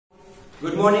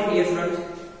Good morning, dear students.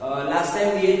 Last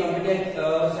time we completed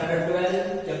standard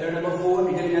 12, chapter number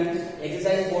 4, Determinants,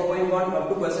 exercise 4.1 up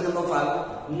to question number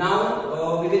 5.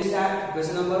 Now we will start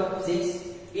question number 6.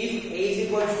 If a is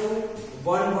equals to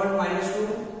 1, 1 minus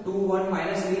 2, 2, 1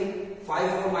 minus 3,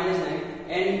 5, 4 minus 9,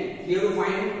 and we have to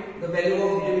find the value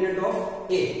of determinant of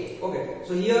a. Okay,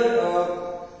 so here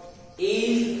a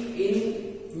is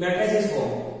in matrices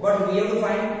form, but we have to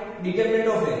find determinant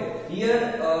of a.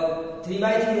 Here 3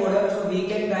 by 3 order, so we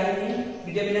can write in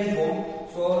determinant form.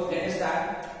 So let us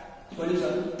start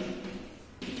solution.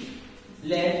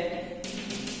 Let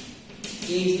a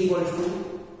is equal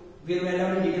to, we will write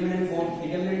down in determinant form.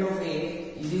 Determinant of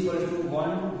a is equal to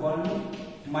 1, 1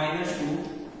 minus 2,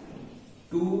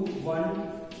 2,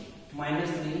 1 minus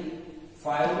 3,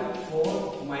 5,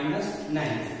 4 minus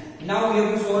 9. Now we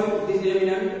have to solve this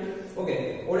determinant.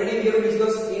 Okay, already we have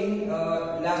discussed in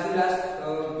last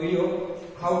video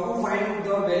how to find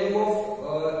the value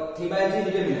of 3 by 3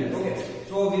 determinant. Okay,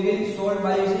 so we will solve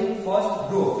by using first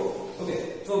row.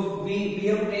 Okay, so we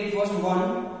have to take first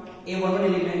one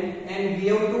element, and we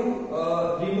have to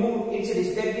remove its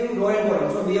respective row and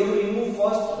column. So we have to remove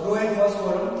first row and first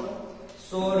column.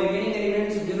 So remaining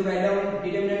elements we will write down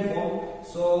determinant form.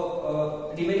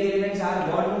 So remaining elements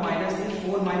are 1 minus 3,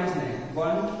 4 minus 9.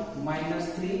 1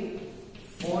 minus 3,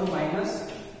 4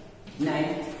 minus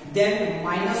 9. Then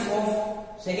minus of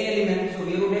second element. So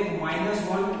we have to take minus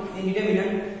 1 in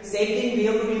determinant. Same thing, we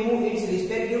have to remove its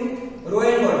respective row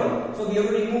and column. So we have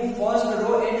to remove first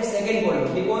row and second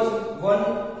column because 1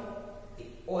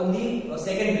 on the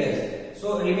second place.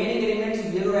 So remaining elements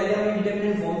we have to write down in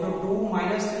determinant form. So 2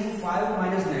 minus 3, 5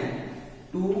 minus 9.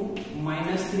 2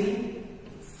 minus 3,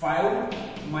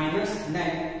 5 minus 9.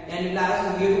 And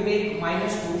last we have to take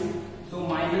minus 2. So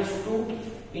minus 2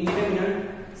 in determinant.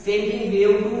 Same thing, we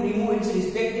have to remove its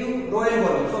respective row and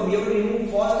column. So we have to remove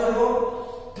first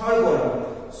row, third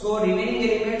column. So remaining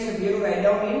elements we have to write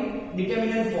down in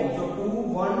determinant form. So 2,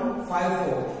 1, 5,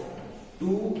 4. 2,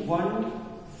 1,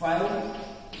 5,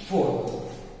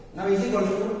 4. Now is equal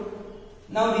to.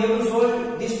 Now we have to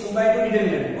solve this 2 by 2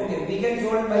 determinant. Okay, we can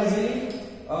solve by easily.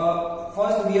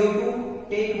 First we have to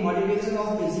take multiplication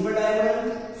of principal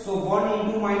diagonal. So 1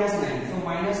 into minus 9. So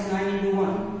minus 9 into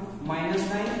 1, minus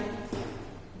 9.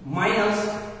 Minus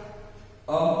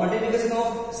multiplication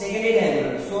of secondary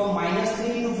diagonal. So minus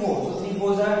 3 into 4. So 3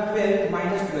 4s are 12,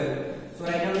 minus 12. So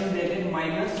write down in bracket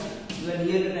minus 12.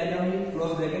 Here write down in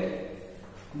close bracket.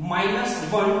 Minus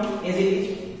 1 as it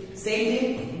is. Same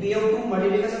thing, we have to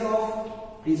multiplication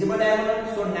of principal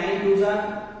diagonal. So 9 2s are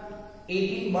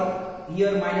 18, but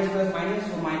here minus plus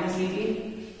minus. So minus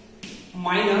 18.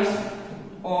 Minus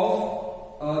of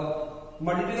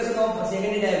multiplication of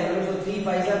secondary diagonal. So 3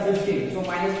 5s are 15. So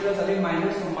minus plus again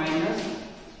minus. So minus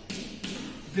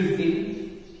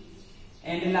 15.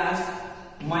 And last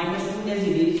minus 2 as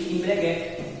it is in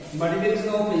bracket. Multiplication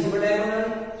of principal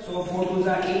diagonal. So 4 2s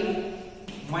are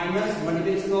 8. Minus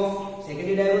multiplication of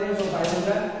secondary diagonal. So 5 2s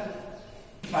are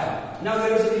 5. Now we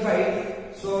have to simplify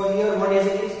it. So here what as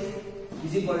it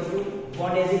is equal to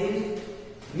what as it is.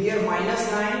 Here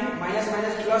minus 9 minus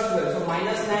plus 12. So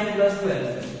minus 9 plus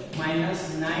 12.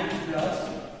 Minus 9 plus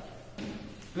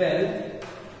 12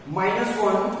 minus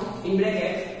 1 in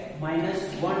bracket, minus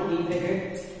 1 in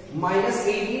bracket, minus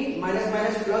 18 minus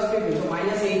plus 15. So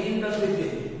minus 18 plus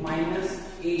 15, minus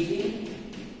 18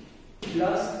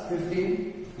 plus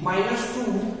 15, minus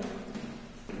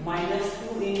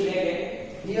 2 in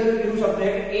bracket. Here we will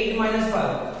subtract 8 minus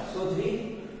 5. So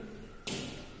 3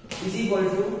 is equal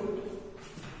to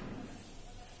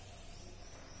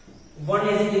 1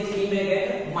 as it is in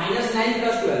bracket, minus 9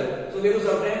 plus 12. So we have to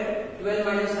subtract 12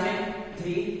 minus 9,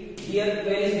 3. Here 12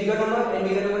 is bigger number and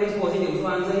bigger number is positive. So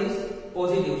answer is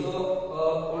positive.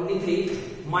 So only 3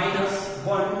 minus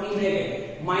 1 in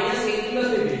bracket, minus 18 plus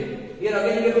 15. Here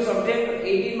again we have to subtract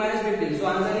 18 minus 15. So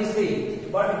answer is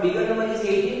 3. But bigger number is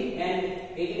 18 and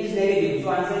 18 is negative.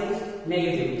 So answer is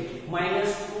negative.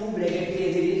 Minus 2 bracket 3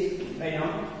 as it is right now.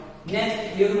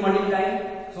 Next we have to multiply.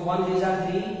 So 1 3s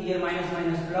are 3, here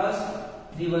minus plus,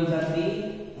 3 1s are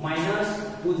 3, minus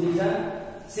 2 3s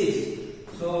are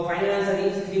 6. So final answer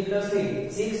is 3 plus 3,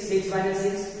 6 minus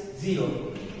 6, 0.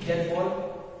 Therefore,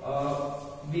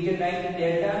 we can write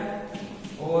delta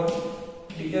or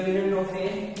determinant of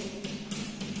A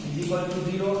is equal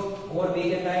to 0, or we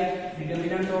can write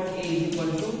determinant of A is equal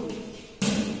to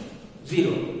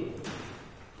 0.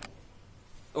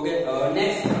 Okay,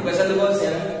 next question number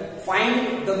 7.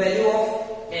 Find the value of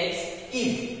x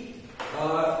if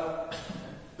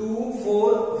 2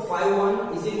 4 5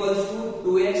 1 is equals to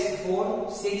 2x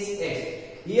 4 6x.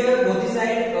 Here both the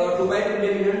side 2 by 2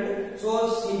 determinant.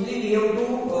 So simply we have to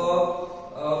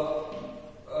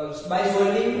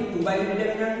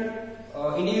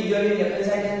individually left hand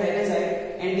side and right hand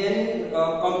side, and then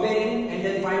comparing and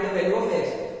then find the value of x.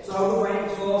 So how to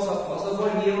find? So first of all we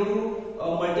have to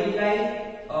multiply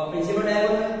principal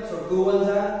diagonal. So 2 ones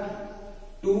are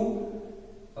 2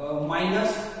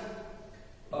 minus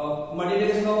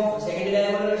multiplication of second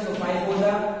diagonal. So 5 fours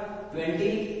are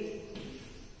 20.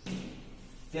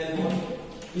 Therefore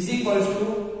is equals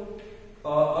to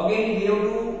again we have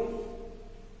to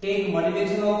take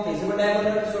multiplication of principal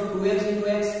diagonal. So 2x into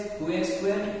x, 2x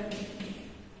square,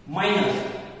 minus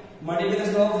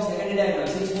multiplication of second diagonal.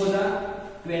 6 fours are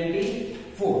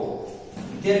 24.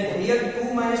 Therefore here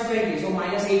 2 minus 20, so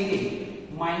minus 18.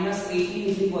 Minus 18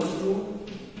 is equals to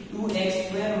 2x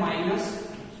square minus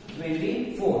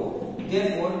 24.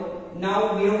 Therefore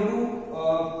now we have to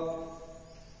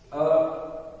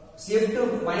shift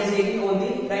minus 18 on the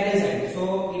right hand side.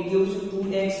 So it gives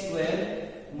 2x square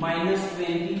minus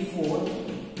 24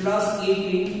 plus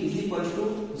 18 is equals to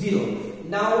 0.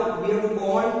 Now we have to go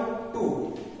on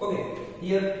 2. Okay,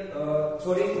 here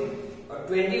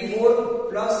 24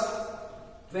 plus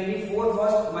 24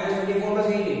 first minus 24 plus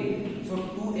 18. So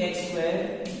 2x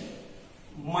square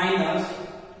minus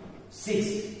 6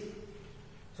 is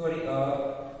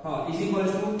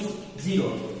equals to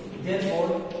 0.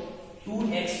 Therefore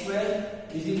 2x square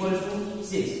is equals to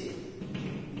 6.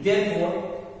 Therefore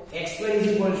x square is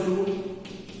equals to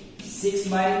 6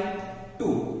 by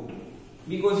 2,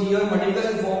 because here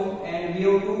multiplication form and we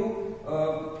have to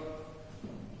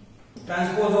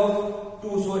transpose of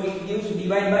 2, so it gives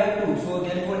divide by 2. So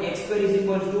therefore x square is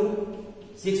equals to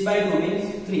 6 by 2 means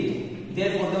 3.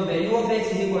 Therefore the value of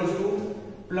x is equals to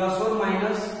plus or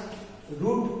minus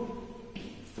root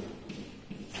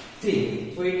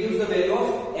 3. So it gives the value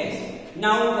of x.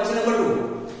 Now question number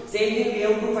 2. Same thing, we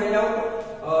have to find out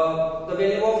the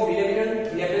value of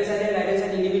determinant left hand side and right hand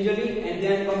side individually and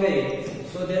then compare it.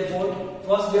 So therefore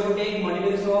first we have to take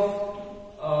multiplication of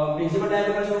principal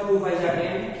diagonal. So 2 5s are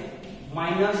 10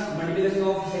 minus multiplication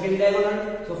of second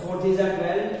diagonal. So 4 3s are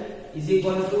 12 is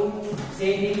equal to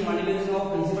same thing multiplication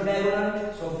of principal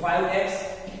diagonal. So 5x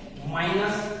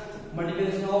minus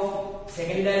multiplication of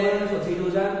second diagonal. So 3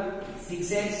 2s are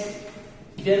 6x.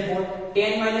 Therefore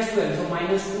 10 minus 12, so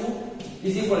minus 2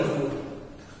 is equal to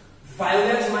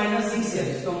 5x minus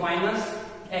 6x, so minus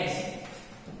x.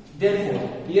 Therefore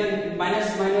here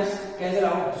minus minus cancel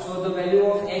out, so the value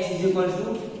of x is equal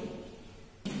to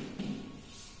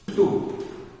 2.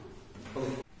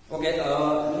 Okay,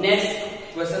 next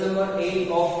question number 8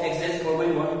 of exercise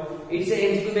 4.1. It's an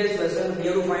MCQ based question. We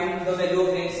have to find the value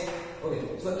of x. Okay,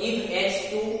 so if x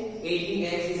to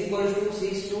 18x is equal to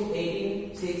 6 to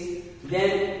 18 6,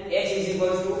 then x is equal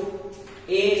to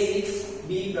a 6,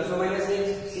 b plus or minus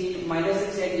 6, c minus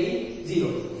 6 and d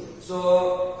 0. So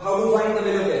how to find the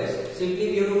value of x?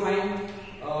 Simply we have to find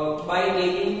by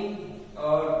taking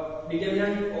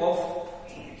determinant of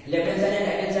left hand side and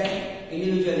right hand side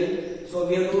individually. So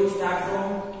we have to start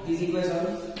from this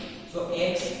equation. So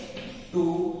x to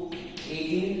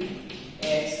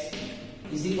 18x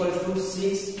is equal to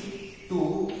 6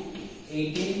 to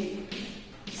 18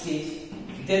 6.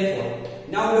 Therefore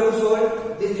now we have to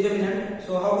solve this determinant.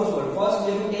 So how to solve? First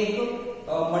we have to take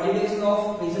multiplication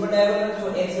of principal diagonal. So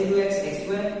x into x, x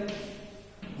square,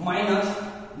 minus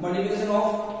multiplication of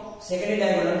second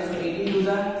diagonal. So 18 2s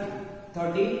are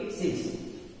 36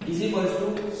 is equals to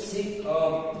 6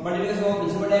 multiplication of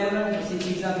principal diagonal. So 6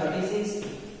 6s are 36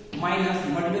 minus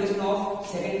multiplication of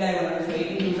second diagonal. So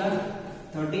 18 2s are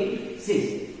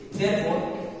 36. Therefore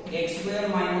x square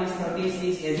minus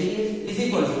 36 as it is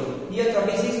equal to, here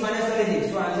 36 minus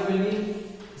 36, so answer will be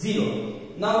 0.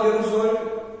 Now we have to solve.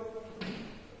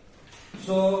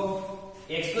 So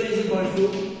x square is equal to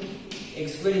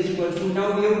now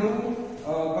we have to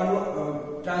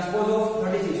transpose of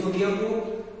 36. So we have to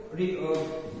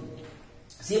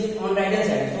shift on right hand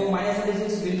side. So minus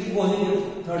 36 will be positive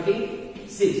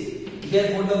 36.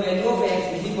 Therefore the value of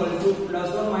x is equal to plus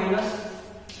or minus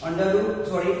under root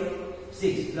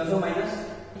 6 plus or minus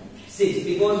 6,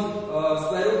 because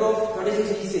square root of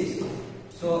 36 is 6.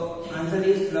 So answer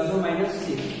is plus or minus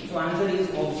 6. So answer is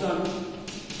option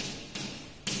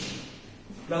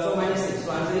plus or minus 6.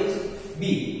 So answer is B.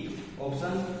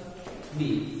 Option B.